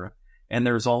 et cetera. And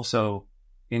there's also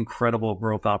incredible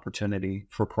growth opportunity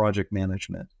for project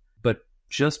management. But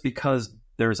just because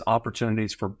there's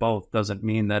opportunities for both doesn't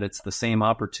mean that it's the same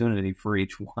opportunity for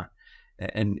each one.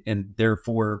 And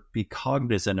therefore be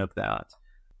cognizant of that.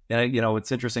 And,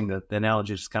 it's interesting that the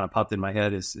analogy just kind of popped in my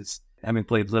head is having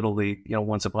played Little League,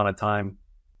 once upon a time,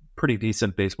 pretty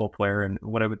decent baseball player. And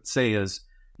what I would say is,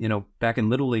 back in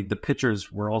Little League, the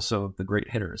pitchers were also the great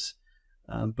hitters.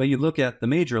 But you look at the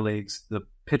major leagues, the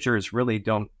pitchers really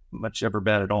don't much ever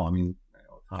bat at all. I mean,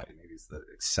 maybe it's the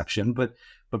exception, but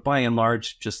by and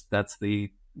large, just that's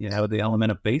the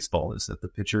element of baseball is that the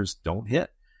pitchers don't hit.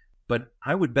 but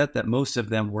I would bet that most of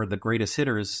them were the greatest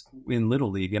hitters in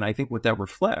Little League. And I think what that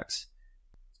reflects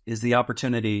is the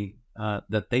opportunity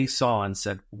that they saw and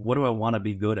said, what do I want to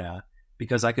be good at?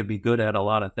 Because I could be good at a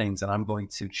lot of things, and I'm going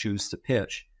to choose to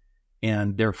pitch,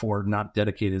 and therefore not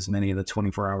dedicate as many of the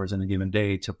 24 hours in a given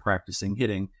day to practicing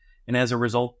hitting. And as a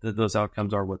result, those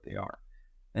outcomes are what they are.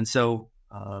 And so,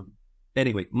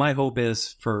 anyway, my hope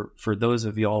is for those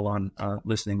of you all on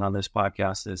listening on this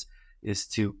podcast is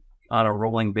to, on a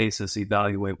rolling basis,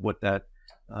 evaluate what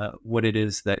it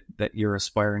is that you're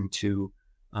aspiring to,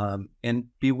 and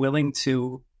be willing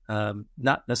to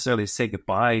not necessarily say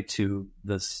goodbye to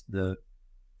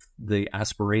the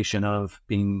aspiration of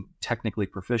being technically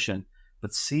proficient,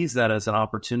 but seize that as an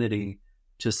opportunity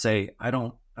to say, I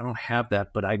don't have that,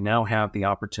 but I now have the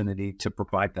opportunity to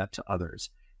provide that to others.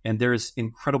 And there's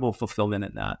incredible fulfillment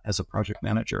in that as a project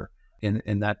manager,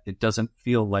 in that it doesn't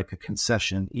feel like a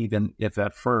concession, even if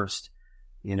at first,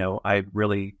 I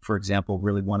really, for example,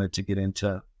 really wanted to get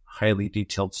into highly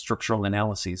detailed structural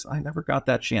analyses. I never got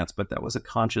that chance, but that was a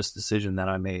conscious decision that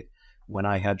I made when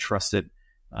I had trusted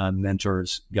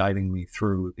mentors guiding me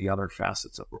through the other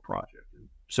facets of a project.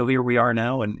 So here we are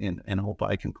now, and hope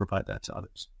I can provide that to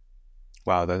others.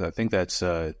 Wow, I think that's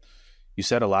you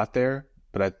said a lot there,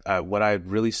 but what I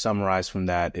really summarized from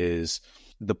that is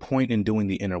the point in doing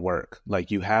the inner work.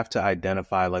 Like, you have to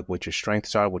identify like what your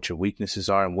strengths are, what your weaknesses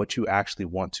are, and what you actually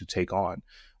want to take on,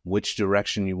 which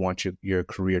direction you want your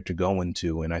career to go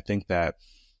into. And I think that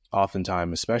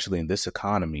oftentimes, especially in this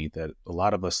economy, that a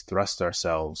lot of us thrust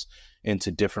ourselves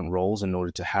into different roles in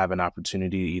order to have an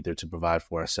opportunity either to provide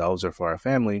for ourselves or for our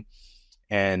family.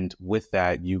 And with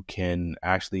that, you can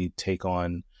actually take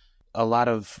on a lot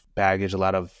of baggage, a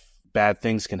lot of bad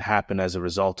things can happen as a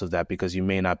result of that, because you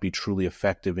may not be truly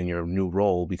effective in your new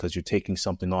role because you're taking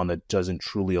something on that doesn't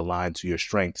truly align to your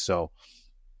strength. So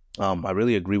I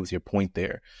really agree with your point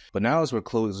there. But now, as we're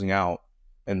closing out,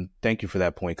 and thank you for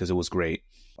that point because it was great,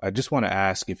 I just want to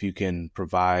ask if you can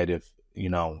provide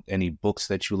any books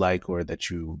that you like or that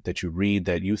you read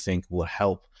that you think will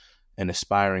help an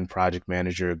aspiring project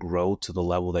manager grow to the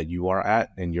level that you are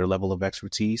at and your level of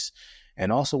expertise,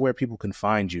 and also where people can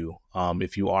find you.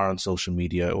 If you are on social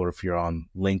media or if you're on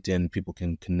LinkedIn, people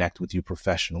can connect with you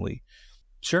professionally.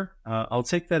 Sure. I'll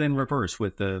take that in reverse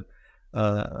with I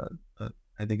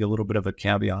think a little bit of a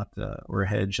caveat or a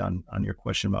hedge on your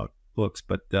question about books,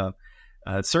 but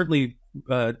certainly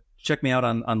check me out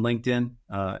on LinkedIn.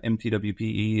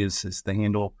 MTWPE is the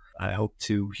handle. I hope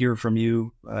to hear from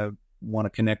you. Want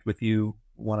to connect with you,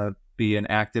 want to be an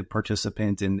active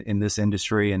participant in this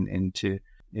industry, and to,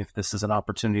 if this is an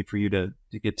opportunity for you to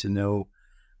get to know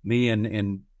me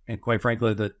and quite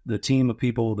frankly, the team of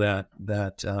people that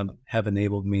have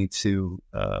enabled me to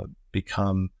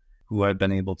become who I've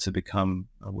been able to become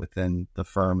within the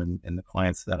firm and the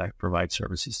clients that I provide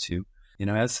services to.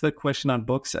 As the question on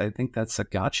books, I think that's a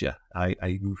gotcha. I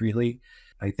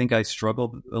think I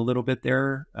struggled a little bit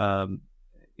there,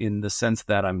 in the sense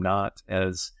that I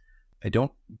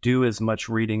don't do as much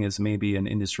reading as maybe an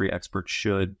industry expert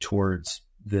should towards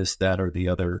this, that, or the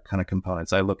other kind of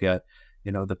components. I look at,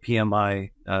 the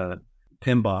PMI,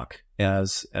 PMBOK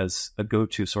as a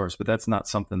go-to source, but that's not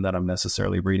something that I'm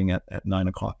necessarily reading at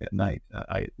 9:00 at night,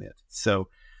 I admit. So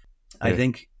I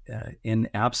think in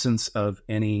absence of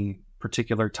any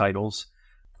particular titles,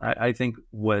 I think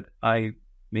what I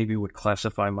maybe would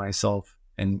classify myself,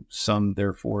 and some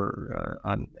therefore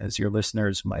as your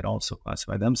listeners might also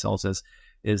classify themselves as,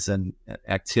 is an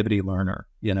activity learner,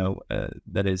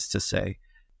 that is to say,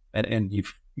 and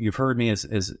you've heard me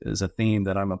as a theme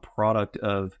that I'm a product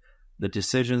of the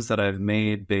decisions that I've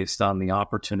made based on the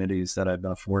opportunities that I've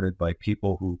been afforded by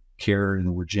people who care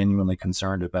and were genuinely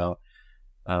concerned about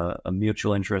a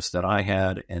mutual interest that I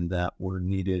had and that were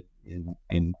needed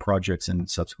in projects and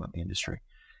subsequently industry.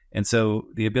 And so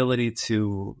the ability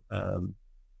to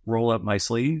roll up my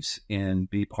sleeves and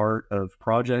be part of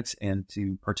projects and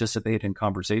to participate in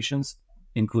conversations,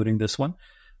 including this one,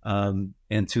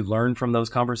 and to learn from those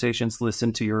conversations,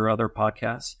 listen to your other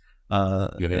podcasts,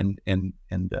 and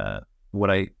what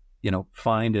I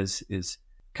find is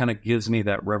kind of gives me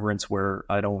that reverence where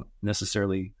I don't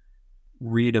necessarily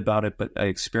read about it, but I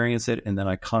experience it and then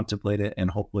I contemplate it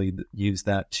and hopefully use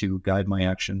that to guide my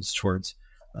actions towards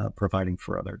providing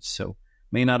for others. So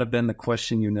may not have been the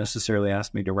question you necessarily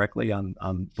asked me directly on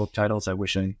book titles. I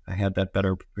wish I had that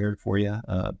better prepared for you.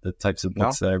 The types of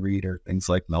books that I read are things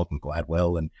like Malcolm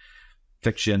Gladwell and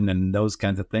fiction and those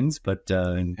kinds of things. But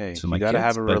hey, you got to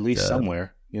have a release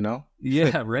somewhere,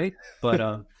 Yeah, right. But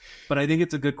I think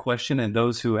it's a good question, and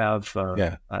those who have,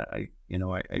 I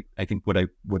think what I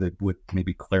would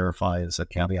maybe clarify as a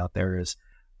caveat there is,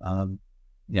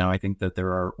 I think that there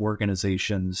are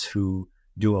organizations who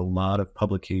do a lot of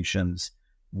publications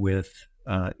with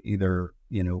either,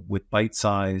 with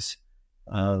bite-size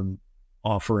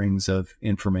offerings of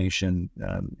information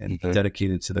and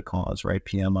dedicated to the cause, right?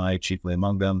 PMI, chiefly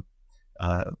among them,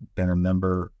 been a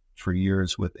member for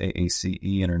years with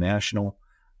AACE International,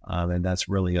 and that's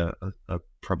really a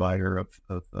provider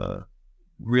of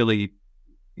really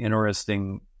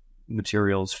interesting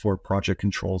materials for project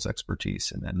controls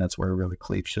expertise, and that's where I really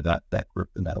cleave to that group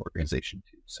and that organization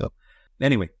too. So,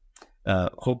 anyway,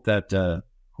 hope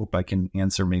I can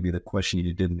answer maybe the question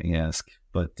you didn't ask,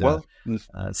 but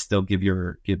still give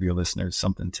your listeners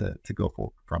something to go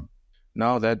forward from.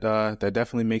 No, that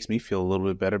definitely makes me feel a little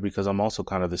bit better, because I'm also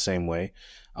kind of the same way.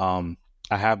 I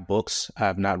have books. I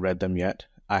have not read them yet.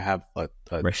 I have a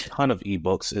ton of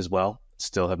ebooks as well.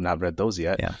 Still have not read those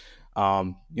yet. Yeah.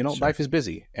 Sure. Life is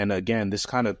busy. And again, this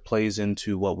kind of plays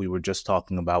into what we were just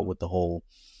talking about with the whole,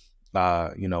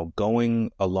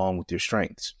 going along with your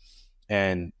strengths.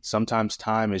 And sometimes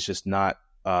time is just not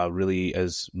really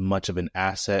as much of an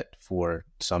asset for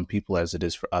some people as it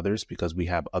is for others, because we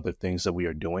have other things that we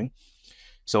are doing.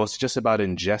 So it's just about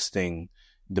ingesting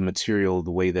the material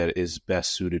the way that is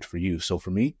best suited for you. So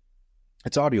for me,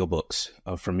 it's audiobooks.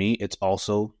 For me, it's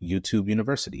also YouTube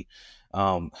University.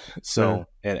 And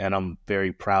I'm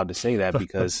very proud to say that,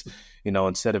 because,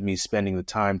 instead of me spending the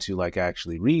time to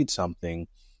actually read something,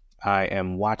 I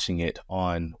am watching it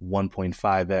on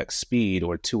 1.5x speed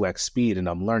or 2x speed, and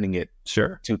I'm learning it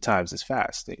 2 times as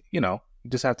fast. You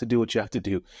just have to do what you have to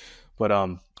do. But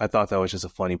I thought that was just a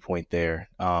funny point there.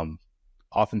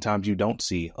 Oftentimes you don't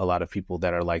see a lot of people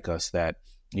that are like us, that,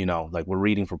 we're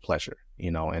reading for pleasure,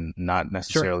 and not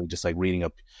necessarily just reading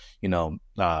up,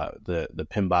 the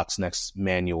Pinbox Next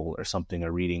manual or something,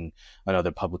 or reading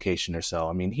another publication or so.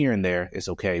 I mean, here and there is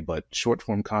okay, but short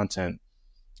form content,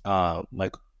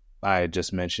 like I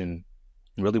just mentioned,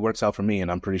 really works out for me,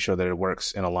 and I'm pretty sure that it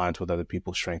works and aligns with other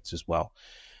people's strengths as well.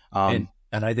 And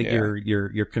I think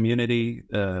your community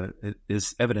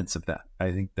is evidence of that.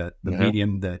 I think that the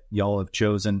medium that y'all have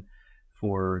chosen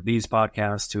for these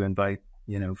podcasts to invite,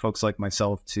 folks like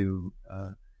myself to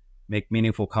make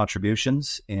meaningful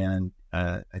contributions. And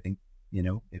I think,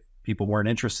 if people weren't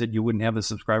interested, you wouldn't have the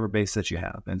subscriber base that you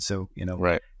have. And so,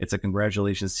 it's a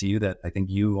congratulations to you that I think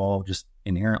you all just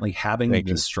inherently having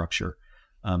this structure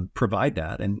provide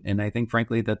that. And I think,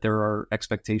 frankly, that there are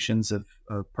expectations of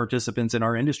participants in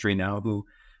our industry now who,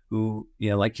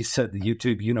 like you said, the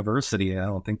YouTube University, I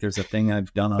don't think there's a thing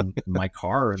I've done on my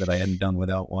car that I hadn't done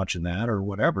without watching that or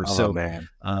whatever. Man.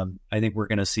 I think we're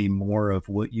going to see more of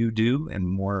what you do and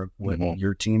more of what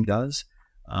your team does.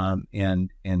 And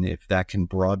if that can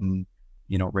broaden,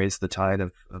 raise the tide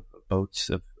of boats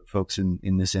of folks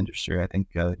in this industry, I think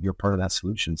you're part of that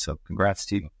solution. So congrats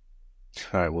to you.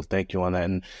 All right. Well, thank you on that.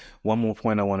 And one more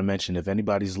point I want to mention, if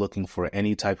anybody's looking for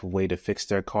any type of way to fix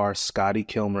their car, Scotty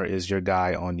Kilmer is your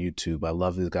guy on YouTube. I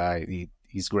love this guy.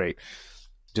 He's great.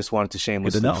 Just wanted to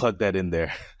shamelessly plug that in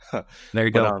there. There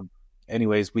you go.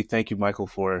 Anyways, we thank you, Michael,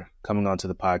 for coming on to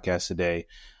the podcast today.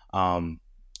 And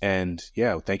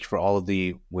thank you for all of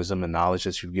the wisdom and knowledge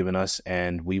that you've given us,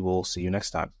 and we will see you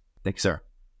next time. Thank you, sir.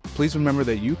 Please remember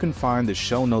that you can find the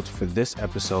show notes for this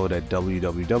episode at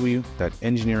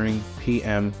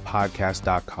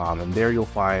www.engineeringpmpodcast.com, and there you'll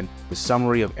find the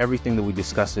summary of everything that we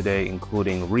discussed today,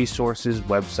 including resources,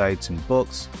 websites, and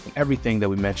books, and everything that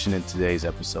we mentioned in today's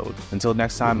episode. Until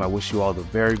next time, I wish you all the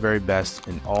very, very best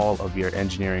in all of your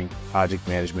engineering project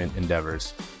management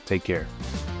endeavors. Take care.